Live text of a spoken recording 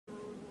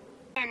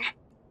in.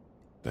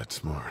 That's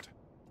smart.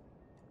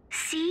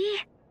 See?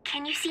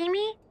 Can you see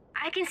me?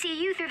 I can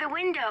see you through the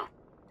window.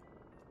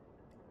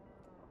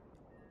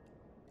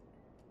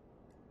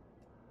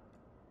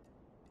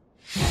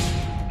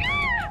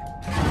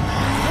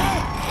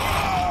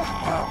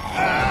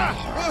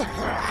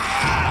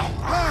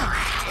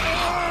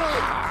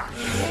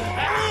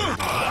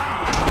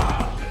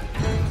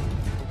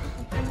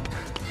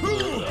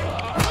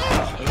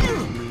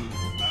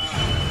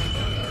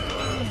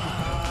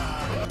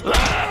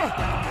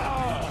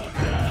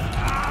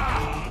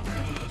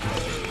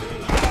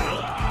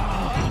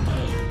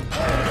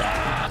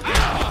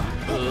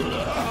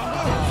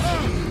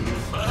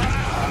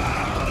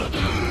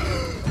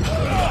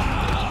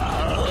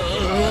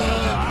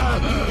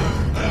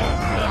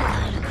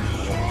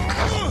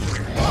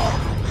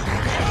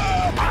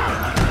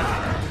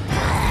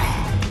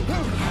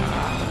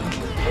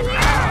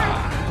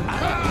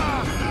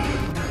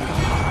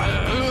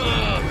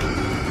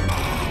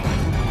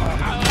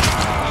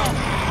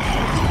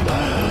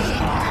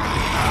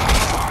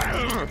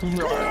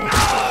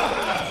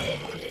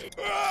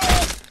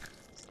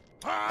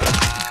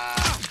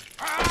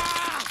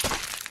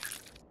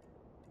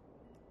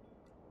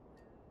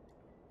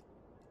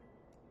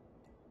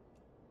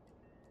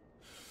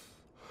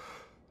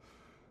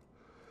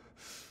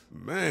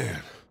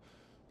 Man.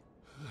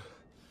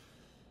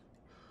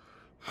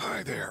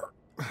 Hi there.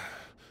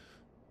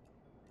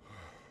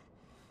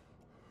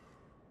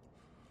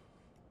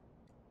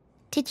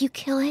 Did you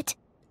kill it?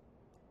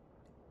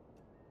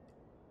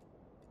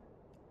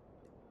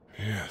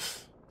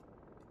 Yes.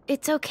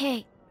 It's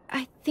okay.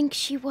 I think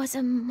she was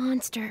a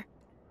monster.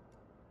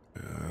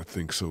 I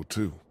think so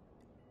too.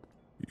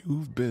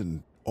 You've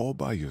been all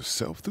by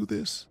yourself through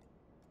this?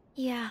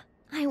 Yeah,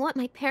 I want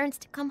my parents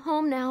to come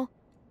home now.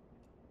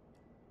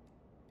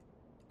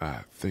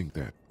 I think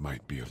that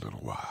might be a little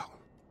while,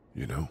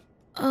 you know?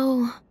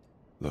 Oh.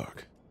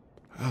 Look,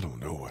 I don't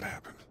know what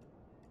happened,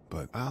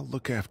 but I'll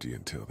look after you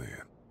until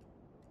then.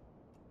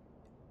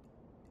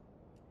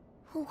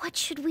 What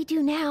should we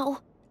do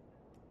now?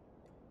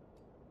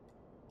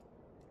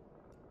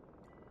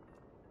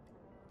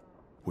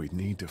 We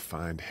need to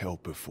find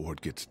help before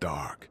it gets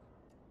dark.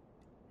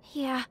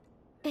 Yeah,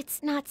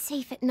 it's not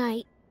safe at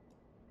night.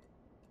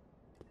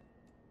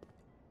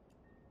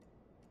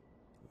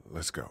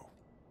 Let's go.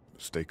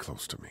 Stay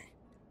close to me.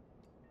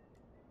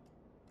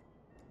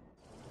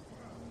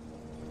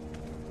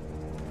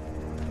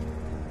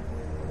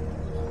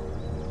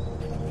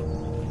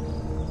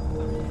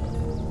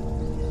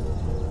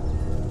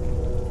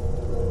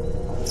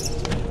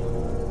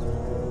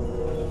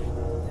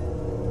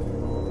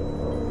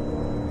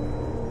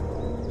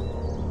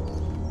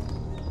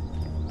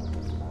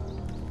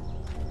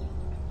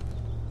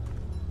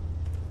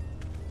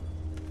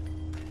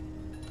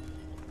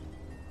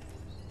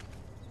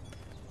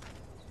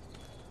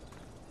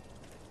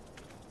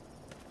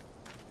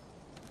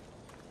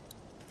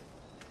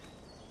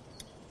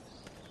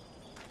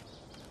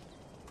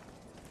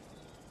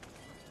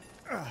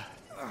 Oh,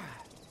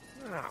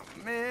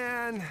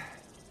 man.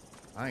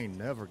 I ain't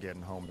never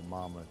getting home to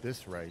Mama at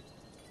this rate.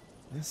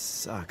 This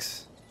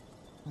sucks.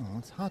 Oh,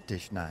 it's hot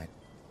dish night.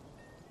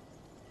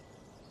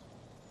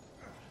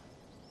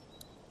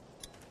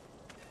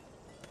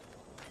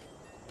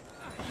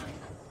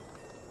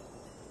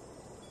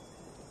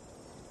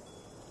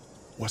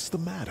 What's the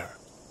matter?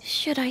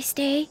 Should I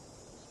stay?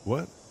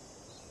 What?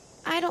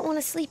 I don't want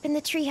to sleep in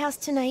the treehouse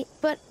tonight,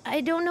 but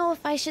I don't know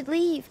if I should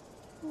leave.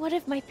 What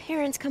if my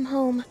parents come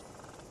home?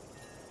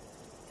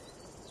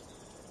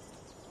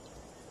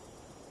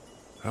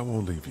 I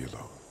won't leave you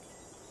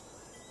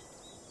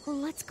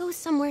alone. Let's go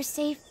somewhere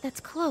safe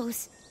that's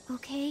close,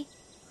 okay?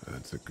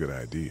 That's a good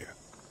idea.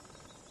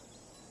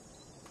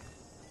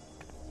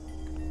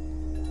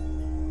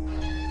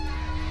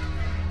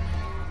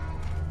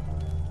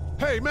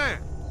 Hey,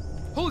 man!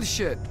 Holy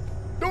shit!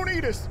 Don't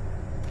eat us!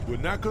 We're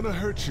not gonna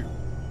hurt you.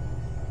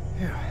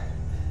 Yeah.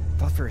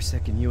 Thought for a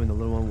second you and the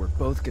little one were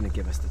both gonna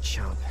give us the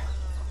chomp.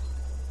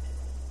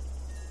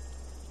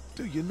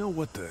 Do you know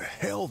what the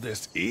hell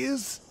this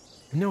is?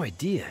 No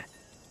idea.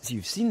 So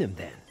you've seen them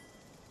then?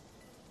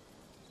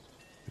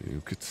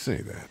 You could say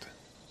that.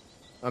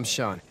 I'm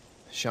Sean.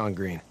 Sean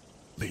Green.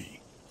 Lee,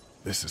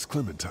 this is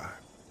Clementine.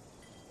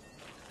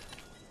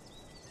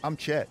 I'm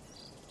Chet.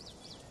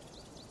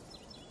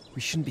 We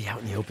shouldn't be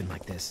out in the open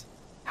like this.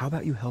 How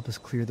about you help us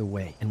clear the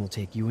way, and we'll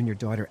take you and your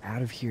daughter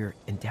out of here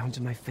and down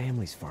to my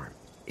family's farm.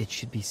 It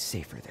should be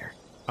safer there.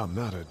 I'm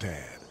not her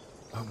dad.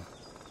 I'm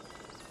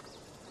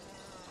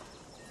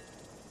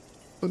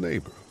a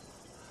neighbor.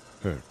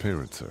 Her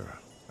parents are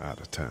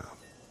out of town.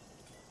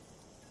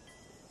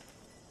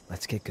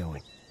 Let's get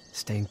going.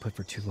 Staying put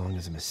for too long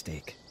is a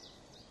mistake.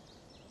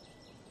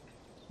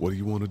 What do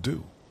you want to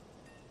do?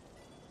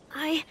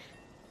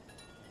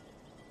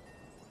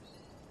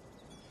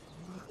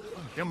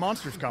 Them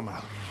monsters coming.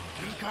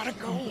 We gotta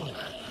go.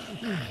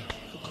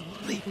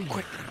 Lee,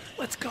 quick,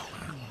 let's go.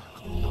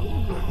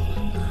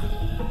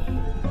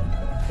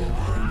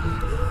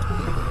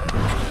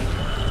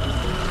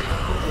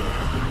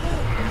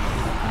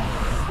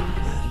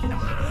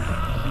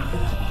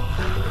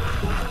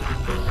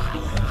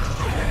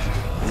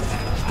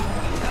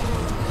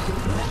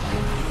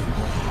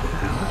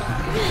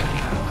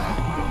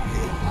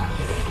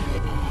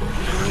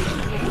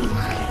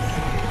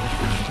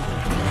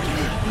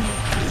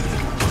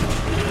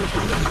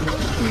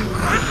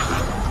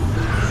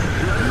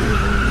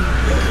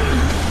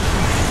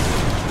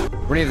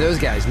 any of those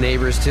guys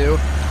neighbors, too?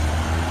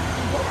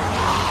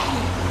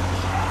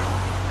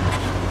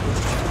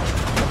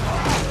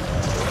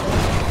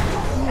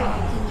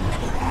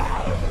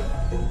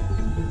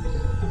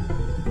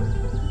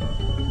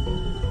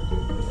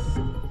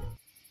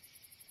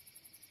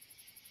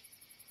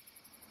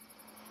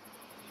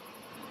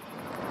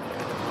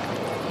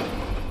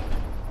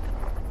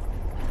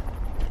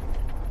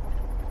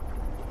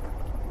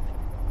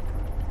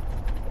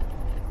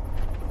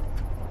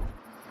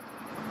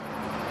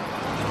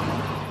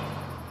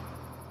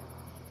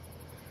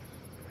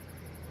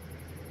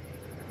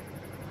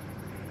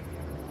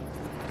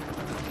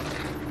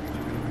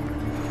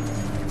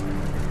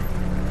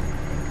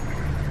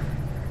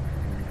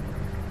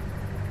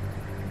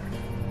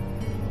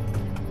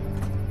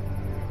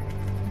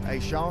 Hey,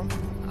 Sean,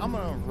 I'm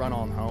gonna run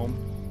on home.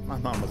 My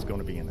mama's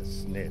gonna be in a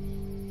snit.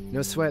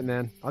 No sweat,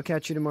 man. I'll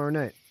catch you tomorrow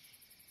night.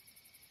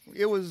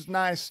 It was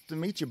nice to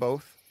meet you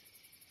both.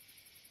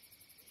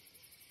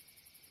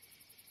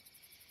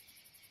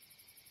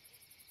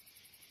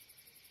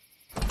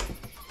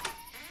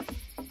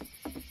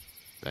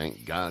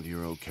 Thank God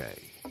you're okay.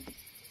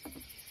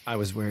 I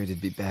was worried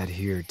it'd be bad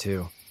here,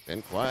 too.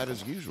 Been quiet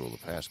as usual the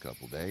past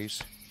couple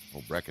days.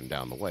 Old Brecken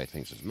down the way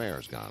thinks his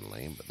mare's gone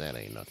lame, but that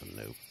ain't nothing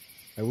new.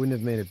 I wouldn't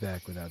have made it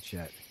back without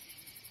Chet.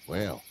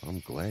 Well, I'm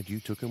glad you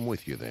took him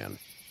with you then.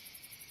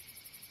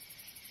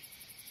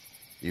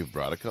 You've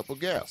brought a couple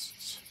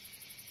guests.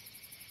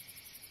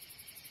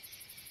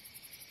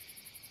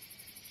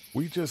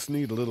 We just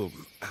need a little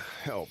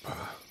help.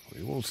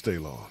 We won't stay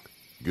long.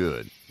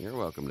 Good. You're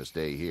welcome to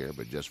stay here,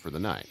 but just for the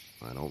night.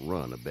 I don't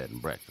run a bed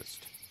and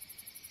breakfast.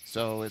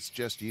 So it's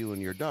just you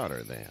and your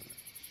daughter then?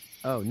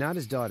 Oh, not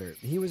his daughter.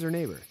 He was her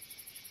neighbor.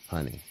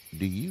 Honey,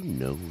 do you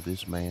know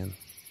this man?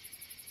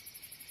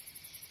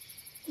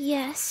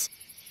 Yes.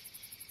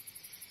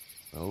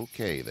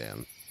 Okay,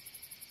 then.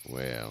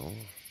 Well,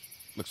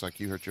 looks like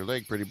you hurt your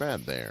leg pretty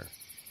bad there.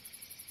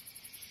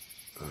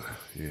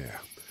 Yeah,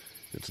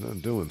 it's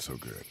not doing so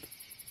good.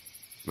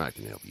 I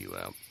can help you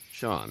out.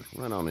 Sean,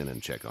 run on in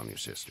and check on your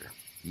sister.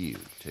 You,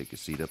 take a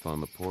seat up on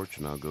the porch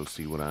and I'll go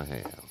see what I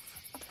have.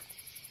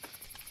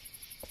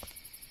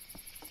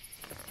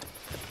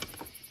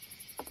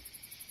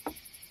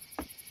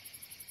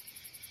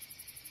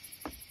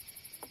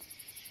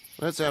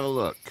 Let's have a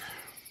look.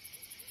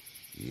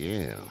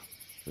 Yeah,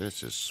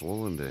 this is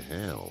swollen to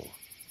hell.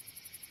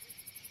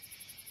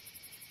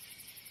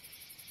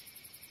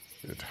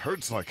 It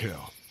hurts like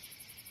hell.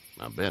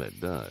 I bet it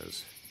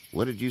does.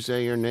 What did you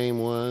say your name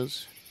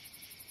was?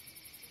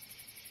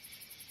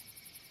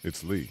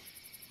 It's Lee.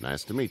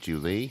 Nice to meet you,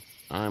 Lee.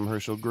 I'm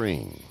Herschel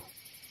Green.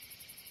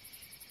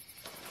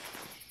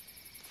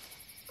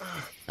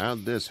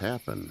 How'd this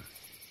happen?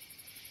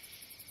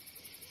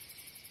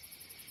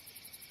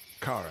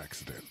 Car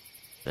accident.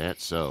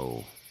 That's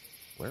so.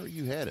 Where were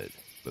you headed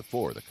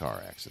before the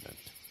car accident?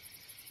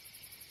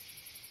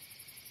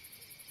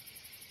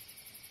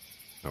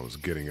 I was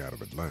getting out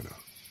of Atlanta.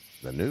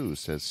 The news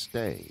says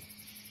stay.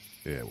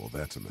 Yeah, well,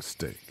 that's a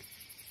mistake.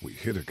 We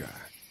hit a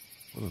guy.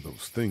 One of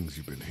those things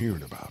you've been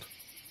hearing about.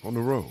 On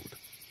the road.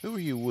 Who are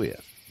you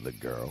with? The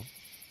girl?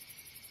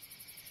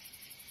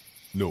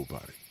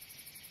 Nobody.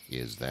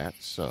 Is that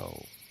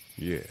so?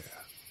 Yeah,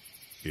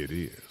 it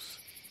is.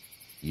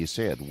 You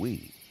said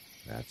we.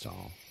 That's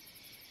all.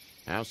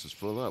 House is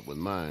full up with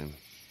mine.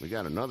 We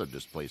got another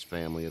displaced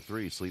family of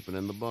 3 sleeping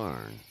in the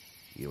barn.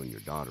 You and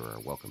your daughter are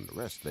welcome to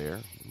rest there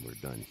when we're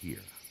done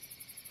here.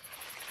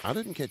 I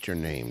didn't catch your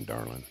name,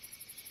 darling.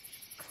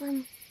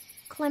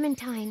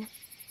 Clementine.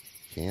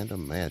 Can't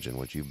imagine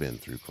what you've been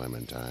through,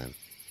 Clementine.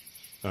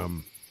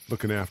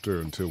 Looking after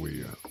her until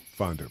we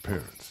find her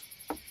parents.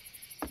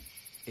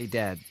 Hey,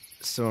 Dad.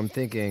 So I'm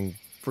thinking,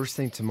 first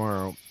thing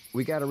tomorrow,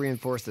 we gotta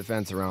reinforce the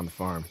fence around the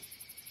farm.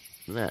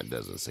 That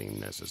doesn't seem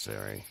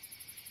necessary.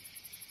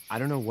 I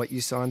don't know what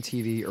you saw on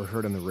TV or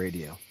heard on the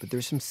radio, but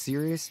there's some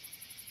serious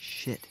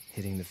shit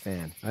hitting the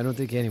fan. I don't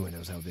think anyone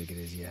knows how big it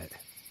is yet.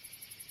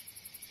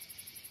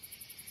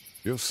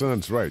 Your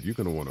son's right. You're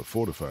gonna want to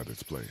fortify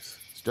this place.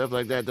 Stuff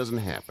like that doesn't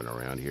happen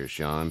around here,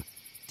 Sean.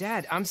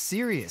 Dad, I'm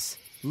serious.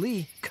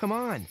 Lee, come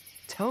on.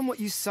 Tell him what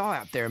you saw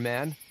out there,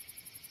 man.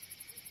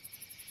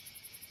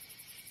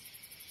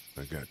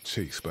 I got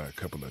chased by a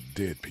couple of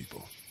dead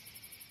people.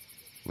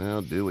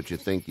 Well, do what you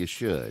think you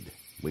should.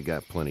 We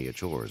got plenty of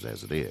chores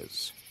as it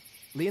is.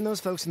 Lee and those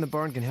folks in the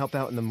barn can help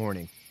out in the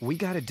morning. We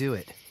gotta do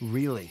it.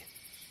 Really.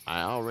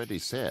 I already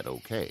said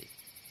okay.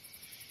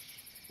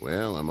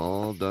 Well, I'm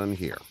all done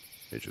here.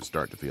 It should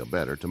start to feel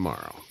better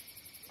tomorrow.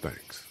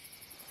 Thanks.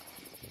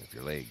 If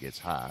your leg gets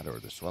hot or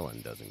the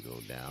swelling doesn't go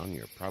down,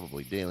 you're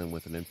probably dealing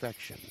with an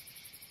infection.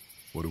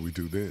 What do we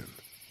do then?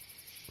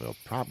 We'll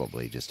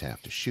probably just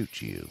have to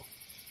shoot you.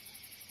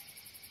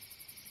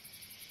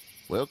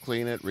 We'll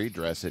clean it,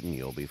 redress it, and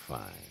you'll be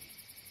fine.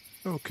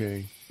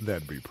 Okay,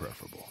 that'd be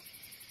preferable.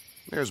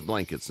 There's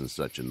blankets and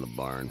such in the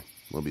barn.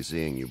 We'll be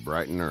seeing you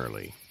bright and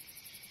early.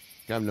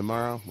 Come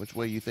tomorrow, which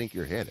way you think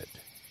you're headed?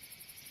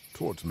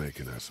 Towards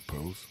Macon, I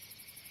suppose.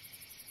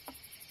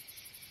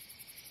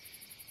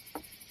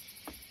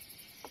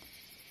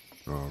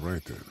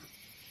 right then.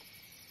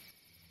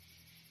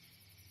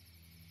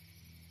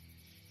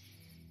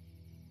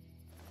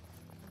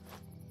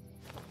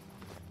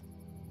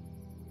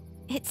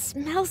 It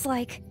smells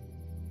like...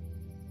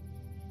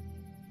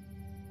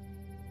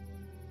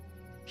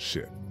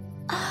 Shit.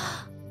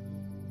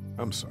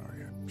 I'm sorry.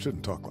 I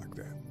shouldn't talk like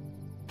that.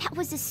 That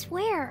was a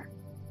swear.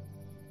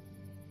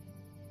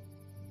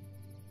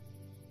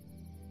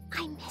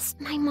 I missed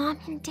my mom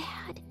and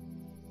dad.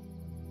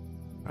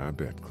 I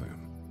bet, Clem.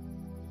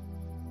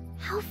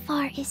 How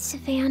far is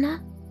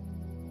Savannah?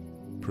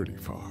 Pretty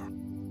far.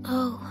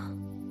 Oh,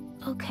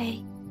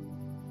 okay.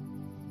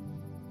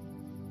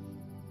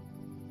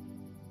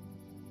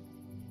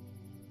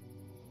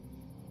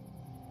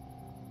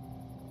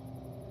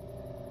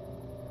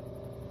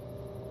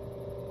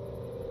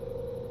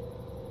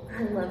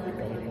 I love you,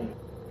 baby.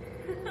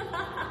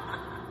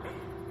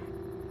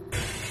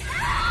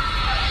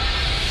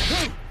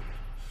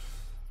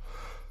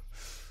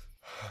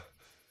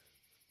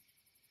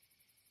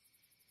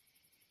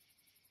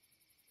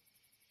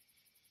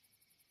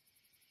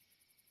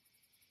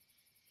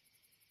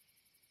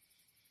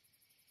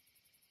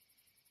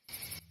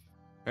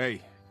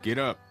 Hey, get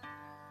up.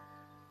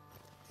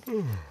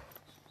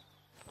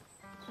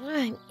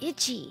 I'm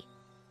itchy.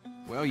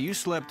 Well, you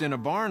slept in a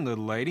barn,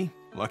 little lady.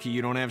 Lucky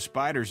you don't have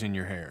spiders in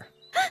your hair.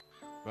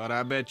 But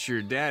I bet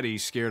your daddy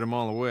scared them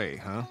all away,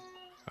 huh?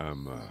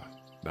 I'm,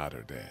 not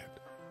her dad.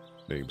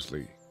 Name's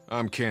Lee.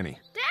 I'm Kenny.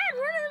 Dad,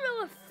 we're in the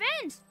middle of a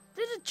fence.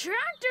 There's a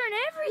tractor and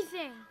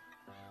everything.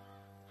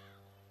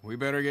 We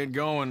better get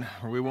going,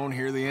 or we won't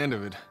hear the end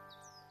of it.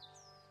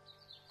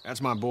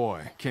 That's my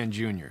boy, Ken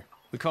Jr.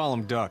 We call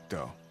him Duck,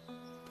 though.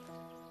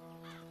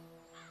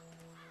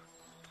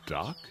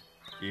 Doc?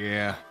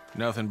 Yeah,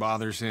 nothing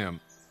bothers him.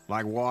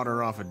 Like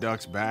water off a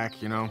duck's back,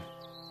 you know?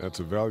 That's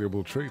a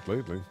valuable trait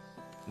lately.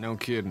 No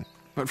kidding.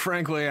 But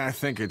frankly, I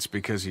think it's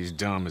because he's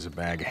dumb as a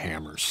bag of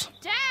hammers.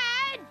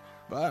 Dad!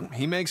 But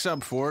he makes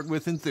up for it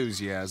with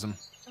enthusiasm.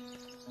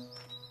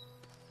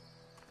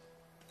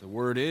 The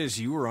word is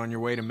you were on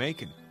your way to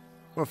Macon.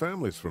 My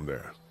family's from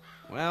there.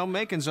 Well,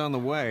 Macon's on the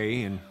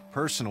way, and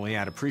personally,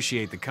 I'd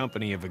appreciate the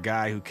company of a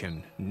guy who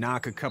can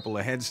knock a couple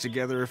of heads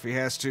together if he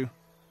has to.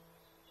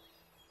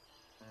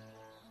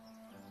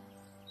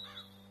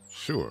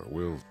 Sure,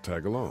 we'll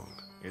tag along.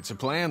 It's a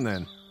plan,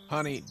 then.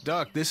 Honey,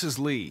 Duck, this is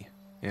Lee.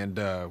 And,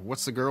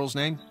 what's the girl's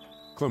name?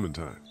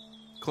 Clementine.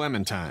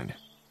 Clementine.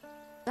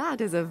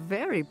 That is a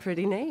very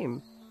pretty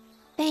name.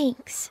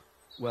 Thanks.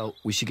 Well,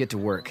 we should get to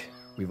work.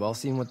 We've all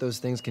seen what those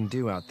things can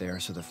do out there,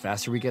 so the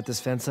faster we get this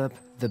fence up,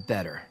 the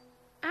better.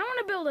 I want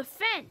to build a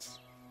fence.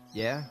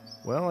 Yeah?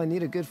 Well, I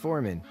need a good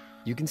foreman.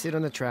 You can sit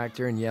on the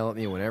tractor and yell at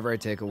me whenever I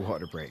take a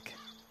water break.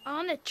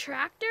 On the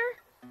tractor?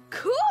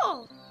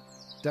 Cool!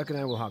 Duck and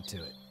I will hop to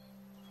it.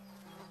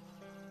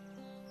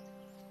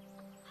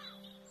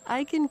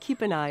 I can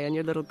keep an eye on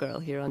your little girl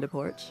here on the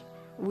porch.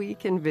 We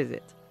can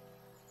visit.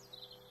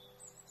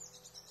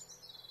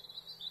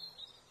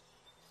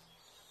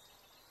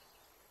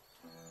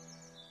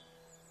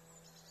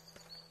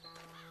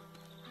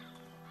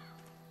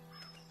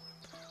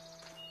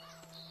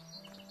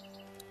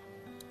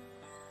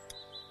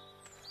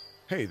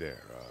 Hey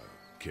there,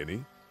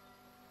 Kenny.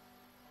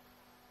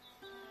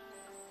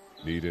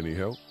 Need any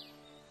help?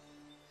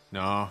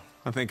 No,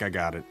 I think I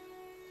got it.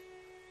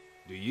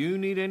 Do you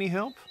need any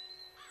help?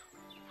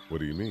 What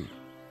do you mean?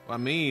 I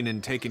mean,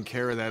 in taking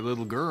care of that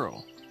little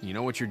girl. You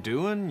know what you're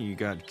doing? You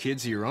got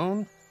kids of your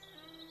own?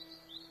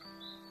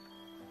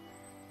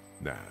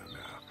 Nah,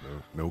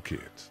 no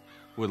kids.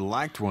 Would've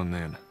liked one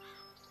then.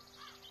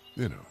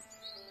 You know.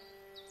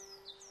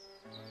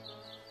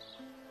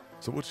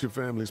 So what's your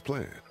family's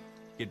plan?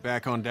 Get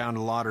back on down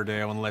to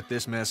Lauderdale and let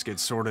this mess get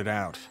sorted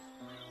out.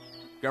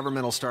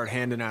 Government will start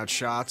handing out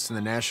shots and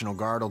the National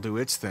Guard will do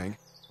its thing.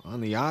 On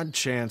the odd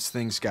chance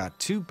things got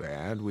too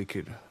bad, we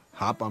could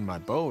hop on my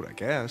boat, I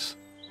guess.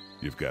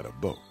 You've got a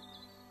boat.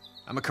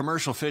 I'm a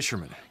commercial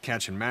fisherman,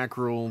 catching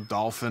mackerel,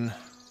 dolphin,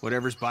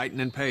 whatever's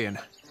biting and paying.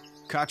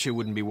 Katya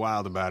wouldn't be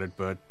wild about it,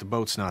 but the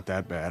boat's not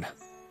that bad.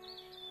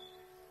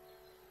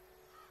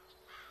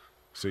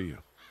 See you.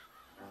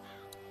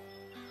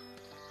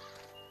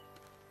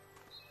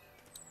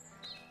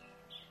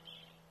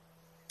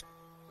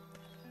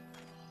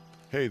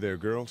 Hey there,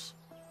 girls.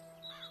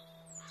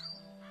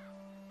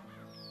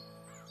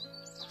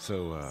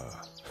 So,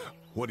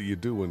 what do you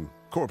do when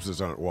corpses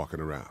aren't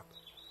walking around?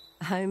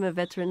 I'm a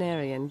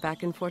veterinarian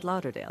back in Fort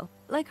Lauderdale.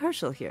 Like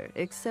Herschel here,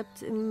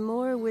 except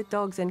more with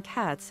dogs and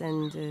cats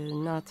and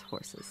not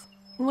horses.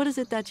 What is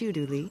it that you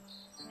do, Lee?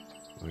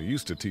 I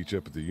used to teach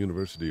up at the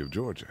University of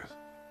Georgia.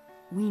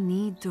 We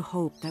need to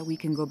hope that we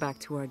can go back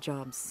to our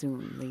jobs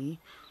soon, Lee.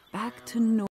 Back to normal.